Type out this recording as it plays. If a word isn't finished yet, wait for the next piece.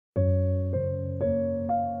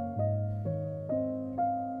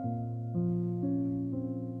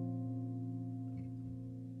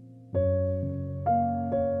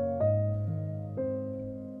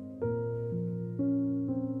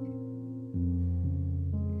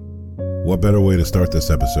What better way to start this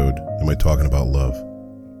episode than by talking about love?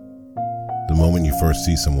 The moment you first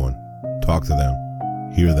see someone, talk to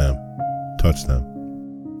them, hear them, touch them.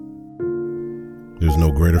 There's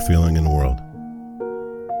no greater feeling in the world.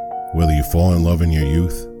 Whether you fall in love in your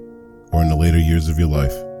youth or in the later years of your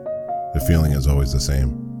life, the feeling is always the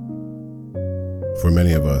same. For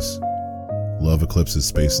many of us, love eclipses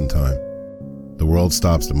space and time. The world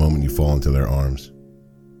stops the moment you fall into their arms.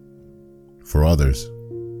 For others,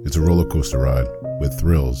 it's a roller coaster ride with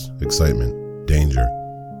thrills, excitement, danger.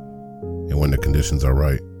 And when the conditions are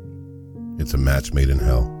right, it's a match made in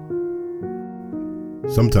hell.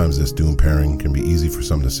 Sometimes this doomed pairing can be easy for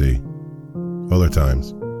some to see. Other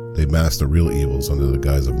times, they mask the real evils under the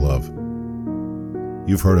guise of love.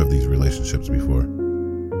 You've heard of these relationships before.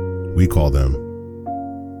 We call them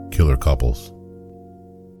killer couples.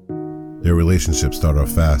 Their relationships start off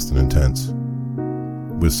fast and intense.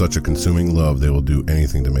 With such a consuming love, they will do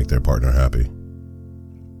anything to make their partner happy.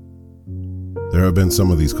 There have been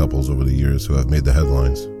some of these couples over the years who have made the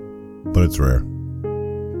headlines, but it's rare.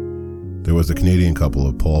 There was the Canadian couple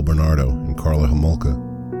of Paul Bernardo and Carla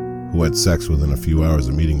Homolka, who had sex within a few hours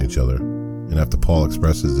of meeting each other, and after Paul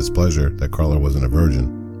expressed his displeasure that Carla wasn't a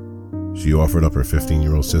virgin, she offered up her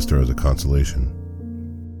 15-year-old sister as a consolation.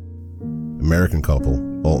 American couple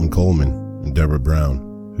Alton Coleman and Deborah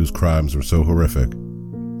Brown, whose crimes were so horrific,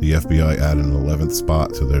 the FBI added an 11th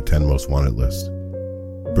spot to their 10 most wanted list.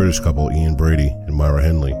 British couple Ian Brady and Myra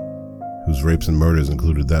Henley, whose rapes and murders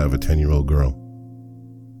included that of a 10-year-old girl.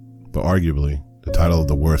 But arguably, the title of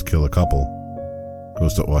the worst killer couple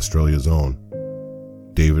goes to Australia's own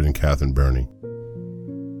David and Catherine Burney.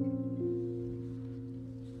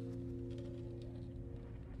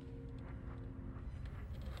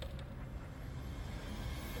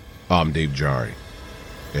 I'm Dave Jari,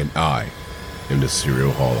 and I am the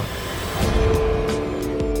Serialholic.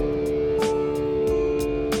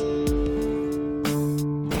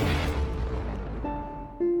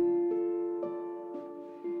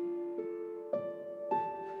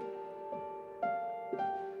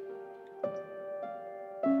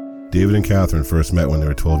 David and Catherine first met when they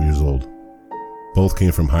were 12 years old. Both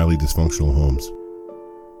came from highly dysfunctional homes.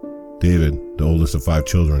 David, the oldest of 5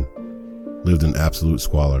 children, lived in absolute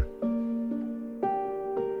squalor.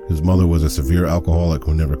 His mother was a severe alcoholic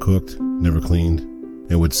who never cooked, never cleaned,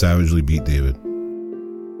 and would savagely beat David.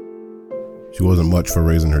 She wasn't much for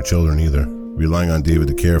raising her children either, relying on David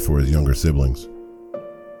to care for his younger siblings.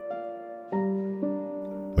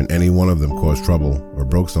 When any one of them caused trouble or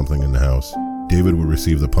broke something in the house, David would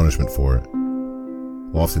receive the punishment for it,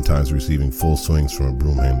 oftentimes receiving full swings from a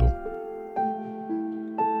broom handle.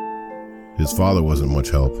 His father wasn't much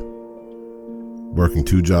help. Working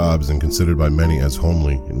 2 jobs and considered by many as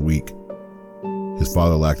homely and weak, his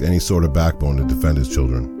father lacked any sort of backbone to defend his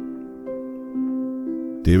children.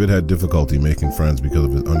 David had difficulty making friends because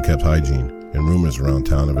of his unkept hygiene and rumors around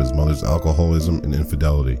town of his mother's alcoholism and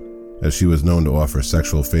infidelity, as she was known to offer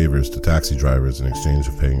sexual favors to taxi drivers in exchange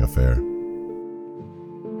for paying a fare.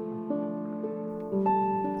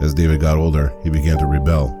 As David got older, he began to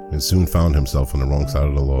rebel and soon found himself on the wrong side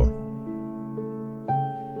of the law.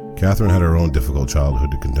 Catherine had her own difficult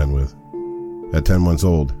childhood to contend with. At 10 months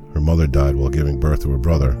old, her mother died while giving birth to her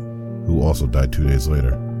brother, who also died 2 days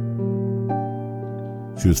later.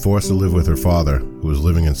 She was forced to live with her father, who was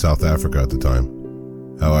living in South Africa at the time.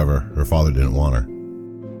 However, her father didn't want her.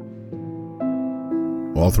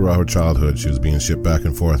 All throughout her childhood, she was being shipped back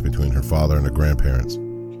and forth between her father and her grandparents,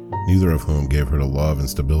 neither of whom gave her the love and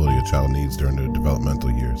stability a child needs during their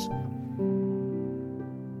developmental years.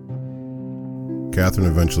 Catherine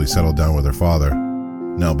eventually settled down with her father,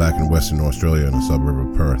 now back in Western Australia in a suburb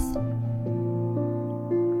of Perth.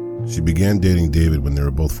 She began dating David when they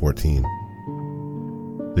were both 14.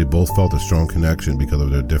 They both felt a strong connection because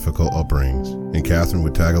of their difficult upbringings, and Catherine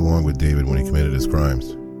would tag along with David when he committed his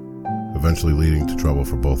crimes, eventually leading to trouble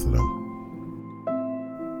for both of them.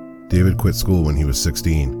 David quit school when he was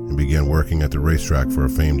 16 and began working at the racetrack for a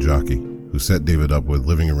famed jockey, who set David up with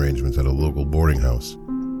living arrangements at a local boarding house.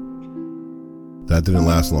 That didn't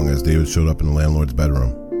last long, as David showed up in the landlord's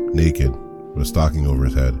bedroom, naked, with a stocking over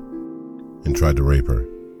his head, and tried to rape her.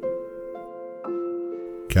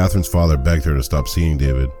 Catherine's father begged her to stop seeing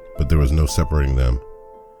David, but there was no separating them.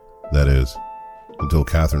 That is, until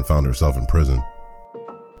Catherine found herself in prison,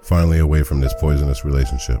 finally away from this poisonous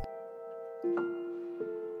relationship.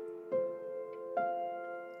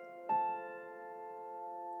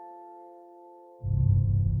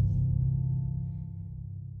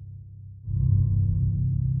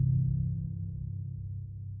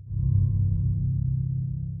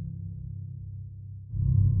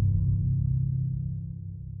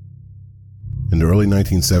 In the early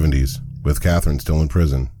 1970s, with Catherine still in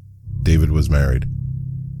prison, David was married.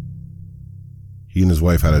 He and his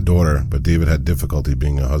wife had a daughter, but David had difficulty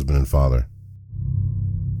being a husband and father.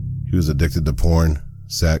 He was addicted to porn,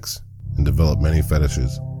 sex, and developed many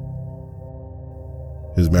fetishes.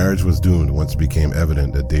 His marriage was doomed once it became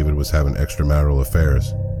evident that David was having extramarital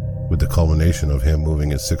affairs, with the culmination of him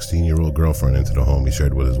moving his 16-year-old girlfriend into the home he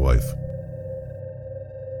shared with his wife.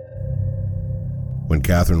 When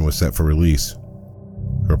Catherine was set for release,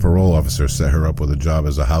 her parole officer set her up with a job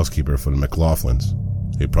as a housekeeper for the McLaughlins,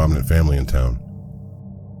 a prominent family in town.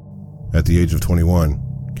 At the age of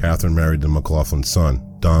 21, Catherine married the McLaughlin's son,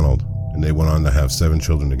 Donald, and they went on to have 7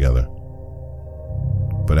 children together.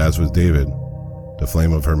 But as with David, the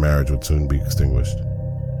flame of her marriage would soon be extinguished.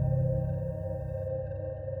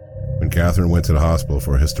 When Catherine went to the hospital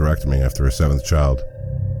for a hysterectomy after her 7th child,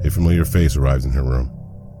 a familiar face arrived in her room.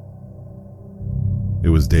 It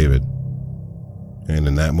was David, and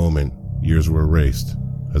in that moment, years were erased,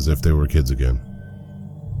 as if they were kids again.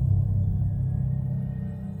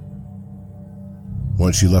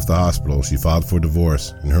 Once she left the hospital, she filed for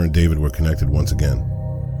divorce, and her and David were connected once again.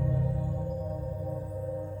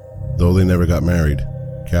 Though they never got married,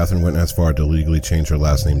 Catherine went as far to legally change her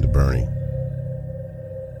last name to Bernie.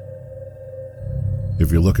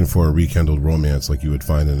 If you're looking for a rekindled romance like you would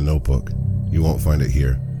find in a notebook, you won't find it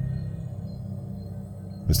here.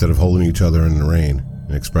 Instead of holding each other in the rain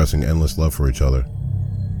and expressing endless love for each other,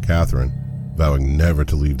 Catherine, vowing never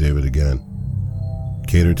to leave David again,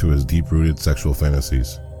 catered to his deep-rooted sexual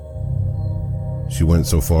fantasies. She went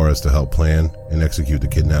so far as to help plan and execute the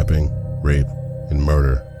kidnapping, rape, and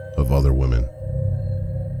murder of other women.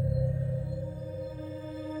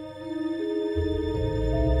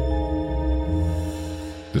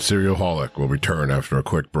 The Serialholic will return after a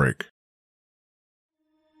quick break.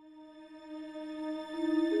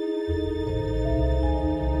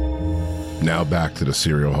 Now back to the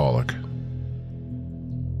Serialholic.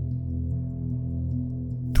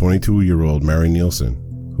 22-year-old Mary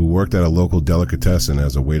Nielsen, who worked at a local delicatessen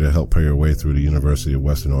as a way to help pay her way through the University of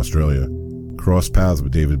Western Australia, crossed paths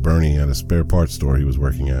with David Burney at a spare parts store he was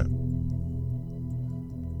working at.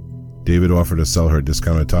 David offered to sell her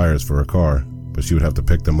discounted tires for her car, but she would have to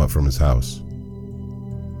pick them up from his house.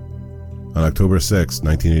 On October 6,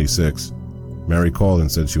 1986, Mary called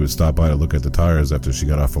and said she would stop by to look at the tires after she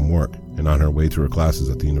got off from work and on her way to her classes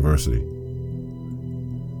at the university.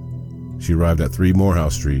 She arrived at 3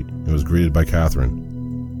 Moorhouse Street and was greeted by Catherine.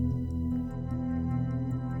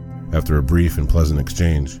 After a brief and pleasant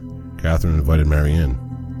exchange, Catherine invited Mary in.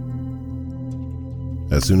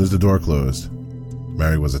 As soon as the door closed,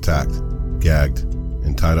 Mary was attacked, gagged,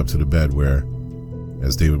 and tied up to the bed where,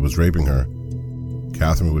 as David was raping her,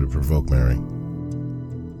 Catherine would provoke Mary.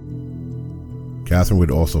 Catherine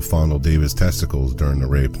would also fondle David's testicles during the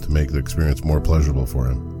rape to make the experience more pleasurable for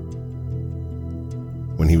him.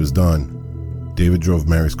 When he was done, David drove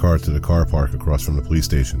Mary's car to the car park across from the police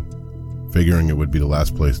station, figuring it would be the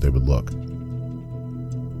last place they would look.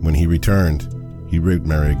 When he returned, he raped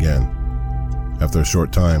Mary again. After a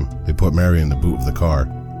short time, they put Mary in the boot of the car,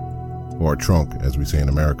 or trunk as we say in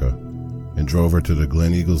America, and drove her to the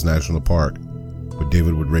Glen Eagles National Park, where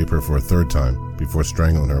David would rape her for a 3rd time before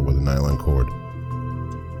strangling her with a nylon cord.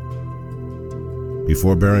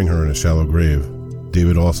 Before burying her in a shallow grave,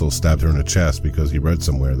 David also stabbed her in the chest because he read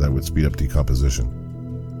somewhere that would speed up decomposition.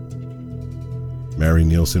 Mary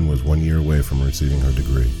Nielsen was 1 year away from receiving her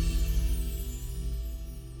degree.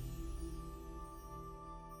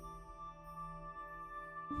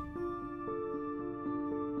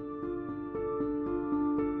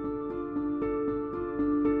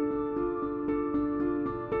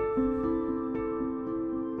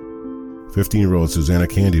 "15-year-old Susanna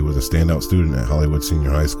Candy was a standout student at Hollywood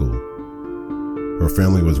Senior High School. Her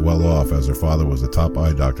family was well off as her father was a top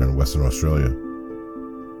eye doctor in Western Australia.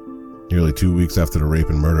 Nearly 2 weeks after the rape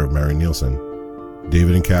and murder of Mary Nielsen,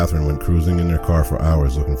 David and Catherine went cruising in their car for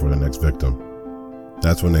hours looking for the next victim.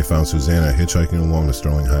 That's when they found Susanna hitchhiking along the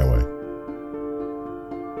Sterling Highway.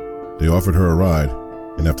 They offered her a ride,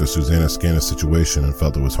 and after Susanna scanned the situation and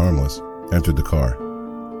felt it was harmless, entered the car.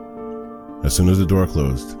 As soon as the door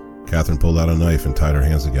closed, Catherine pulled out a knife and tied her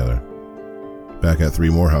hands together. Back at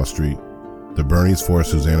 3 Moorhouse Street, the Burneys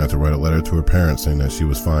forced Susanna to write a letter to her parents saying that she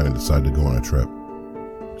was fine and decided to go on a trip.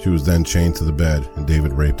 She was then chained to the bed and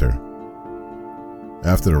David raped her.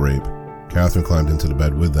 After the rape, Catherine climbed into the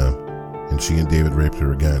bed with them, and she and David raped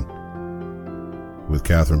her again, with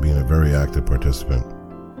Catherine being a very active participant.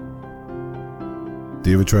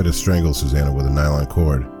 David tried to strangle Susanna with a nylon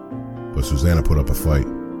cord, but Susanna put up a fight,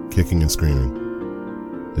 kicking and screaming.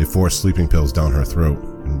 They forced sleeping pills down her throat,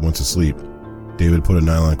 and once asleep, David put a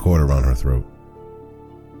nylon cord around her throat.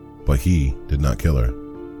 But he did not kill her.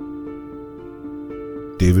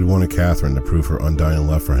 David wanted Catherine to prove her undying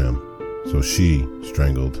love for him, so she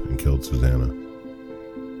strangled and killed Susanna.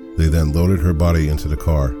 They then loaded her body into the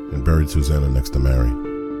car and buried Susanna next to Mary.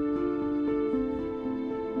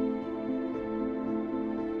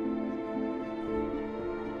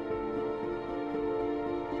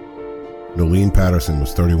 Nolene Patterson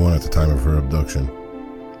was 31 at the time of her abduction.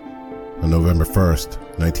 On November 1st,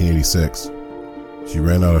 1986, she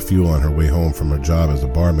ran out of fuel on her way home from her job as a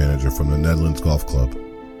bar manager from the Nedlands Golf Club.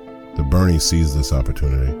 The Bernies seized this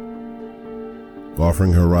opportunity.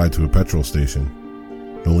 Offering her a ride to a petrol station,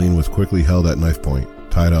 Nolene was quickly held at knife point,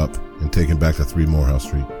 tied up, and taken back to 3 Moorhouse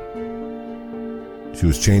Street. She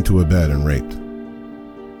was chained to a bed and raped.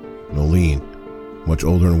 Nolene, much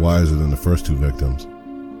older and wiser than the first 2 victims,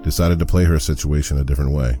 decided to play her situation a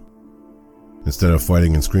different way. Instead of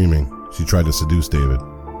fighting and screaming, she tried to seduce David.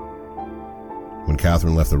 When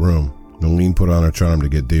Catherine left the room, Nolene put on her charm to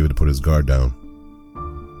get David to put his guard down.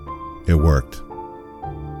 It worked.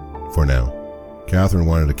 For now. Catherine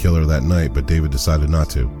wanted to kill her that night, but David decided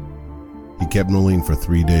not to. He kept Nolene for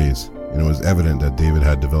 3 days, and it was evident that David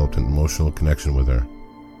had developed an emotional connection with her.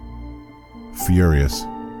 Furious,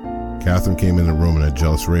 Catherine came in the room in a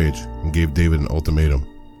jealous rage and gave David an ultimatum.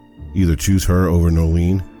 Either choose her over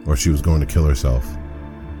Nolene, or she was going to kill herself.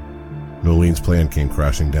 Nolene's plan came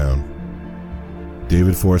crashing down.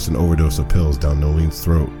 David forced an overdose of pills down Nolene's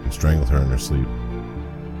throat and strangled her in her sleep.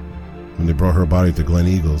 When they brought her body to Glen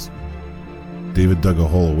Eagles, David dug a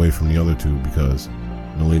hole away from the other 2 because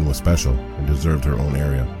Nolene was special and deserved her own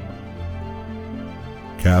area.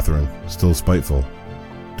 Catherine, still spiteful,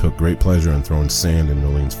 took great pleasure in throwing sand in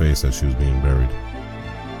Nolene's face as she was being buried.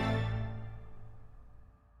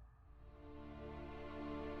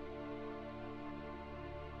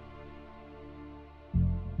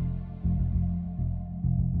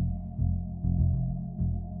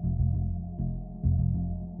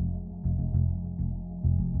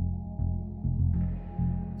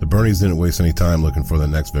 The Bernies didn't waste any time looking for the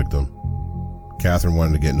next victim. Catherine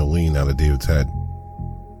wanted to get Nolene out of David's head.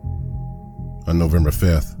 On November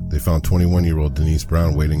 5th, they found 21-year-old Denise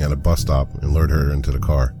Brown waiting at a bus stop and lured her into the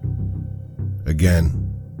car.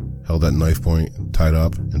 Again, held at knife point, tied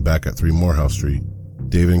up, and back at 3 Moorhouse Street,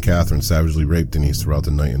 David and Catherine savagely raped Denise throughout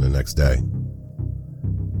the night and the next day.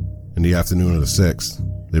 In the afternoon of the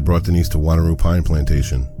 6th, they brought Denise to Wanneroo Pine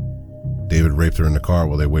Plantation. David raped her in the car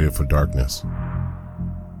while they waited for darkness.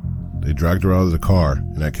 They dragged her out of the car,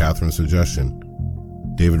 and at Catherine's suggestion,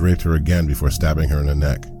 David raped her again before stabbing her in the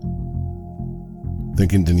neck.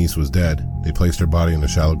 Thinking Denise was dead, they placed her body in a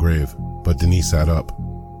shallow grave, but Denise sat up.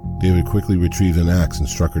 David quickly retrieved an axe and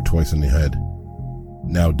struck her twice in the head.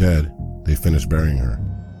 Now dead, they finished burying her.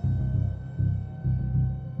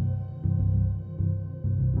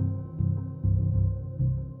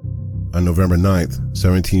 On November 9th,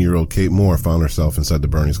 17-year-old Kate Moore found herself inside the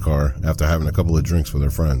Bernies' car after having a couple of drinks with her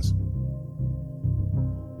friends.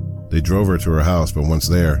 They drove her to her house, but once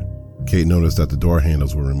there, Kate noticed that the door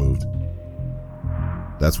handles were removed.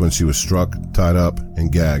 That's when she was struck, tied up, and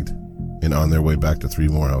gagged, and on their way back to 3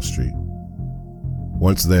 Moorhouse Street.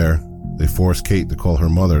 Once there, they forced Kate to call her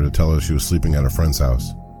mother to tell her she was sleeping at her friend's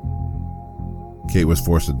house. Kate was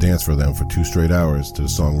forced to dance for them for 2 straight hours to the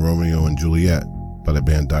song Romeo and Juliet by the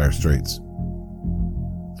band Dire Straits.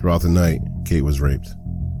 Throughout the night, Kate was raped.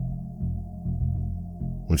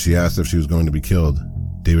 When she asked if she was going to be killed,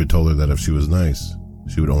 David told her that if she was nice,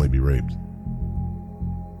 she would only be raped.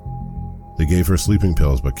 They gave her sleeping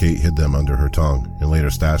pills, but Kate hid them under her tongue and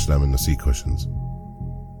later stashed them in the seat cushions.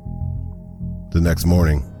 The next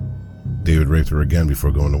morning, David raped her again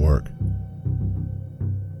before going to work.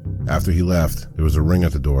 After he left, there was a ring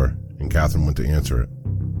at the door, and Catherine went to answer it.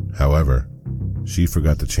 However, she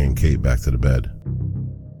forgot to chain Kate back to the bed.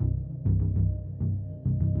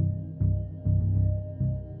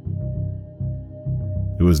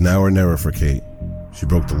 It was now or never for Kate. She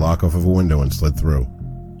broke the lock off of a window and slid through.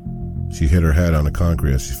 She hit her head on the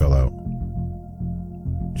concrete as she fell out.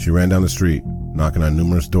 She ran down the street, knocking on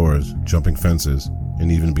numerous doors, jumping fences,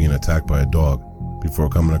 and even being attacked by a dog before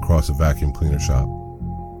coming across a vacuum cleaner shop.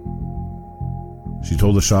 She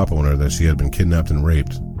told the shop owner that she had been kidnapped and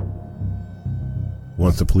raped.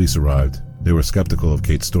 Once the police arrived, they were skeptical of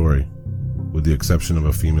Kate's story, with the exception of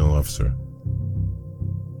a female officer.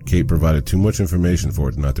 Kate provided too much information for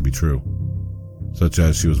it not to be true, such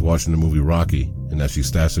as she was watching the movie Rocky and that she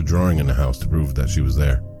stashed a drawing in the house to prove that she was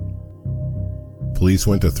there. Police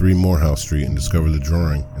went to 3 Moorhouse Street and discovered the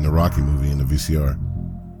drawing in the Rocky movie in the VCR.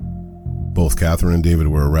 Both Catherine and David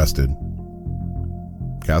were arrested.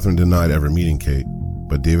 Catherine denied ever meeting Kate,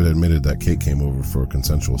 but David admitted that Kate came over for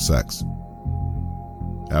consensual sex.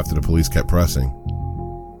 After the police kept pressing,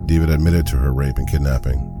 David admitted to her rape and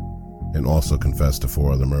kidnapping, and also confessed to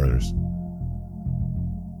 4 other murders.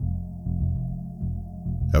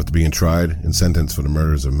 After being tried and sentenced for the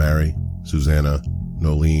murders of Mary, Susanna,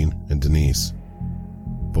 Nolene, and Denise,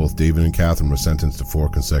 both David and Catherine were sentenced to 4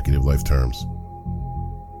 consecutive life terms.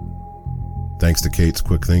 Thanks to Kate's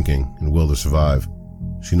quick thinking and will to survive,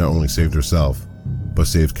 she not only saved herself, but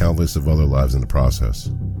saved countless of other lives in the process.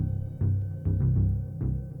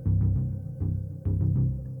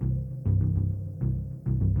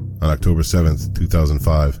 On October 7th,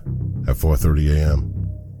 2005, at 4:30 a.m.,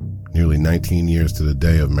 nearly 19 years to the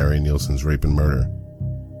day of Mary Nielsen's rape and murder,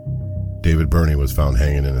 David Burney was found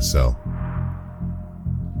hanging in his cell.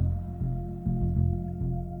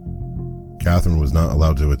 Catherine was not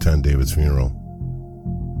allowed to attend David's funeral,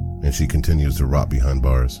 and she continues to rot behind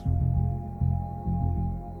bars.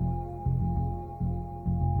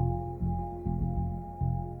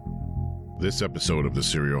 This episode of The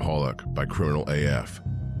Serialholic by Criminal AF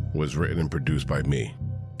was written and produced by me,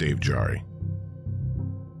 Dave Jari.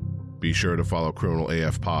 Be sure to follow Criminal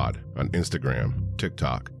AF Pod on Instagram,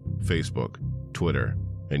 TikTok, Facebook, Twitter,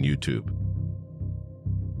 and YouTube.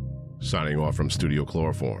 Signing off from Studio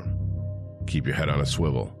Chloroform. Keep your head on a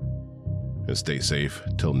swivel and stay safe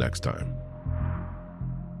till next time.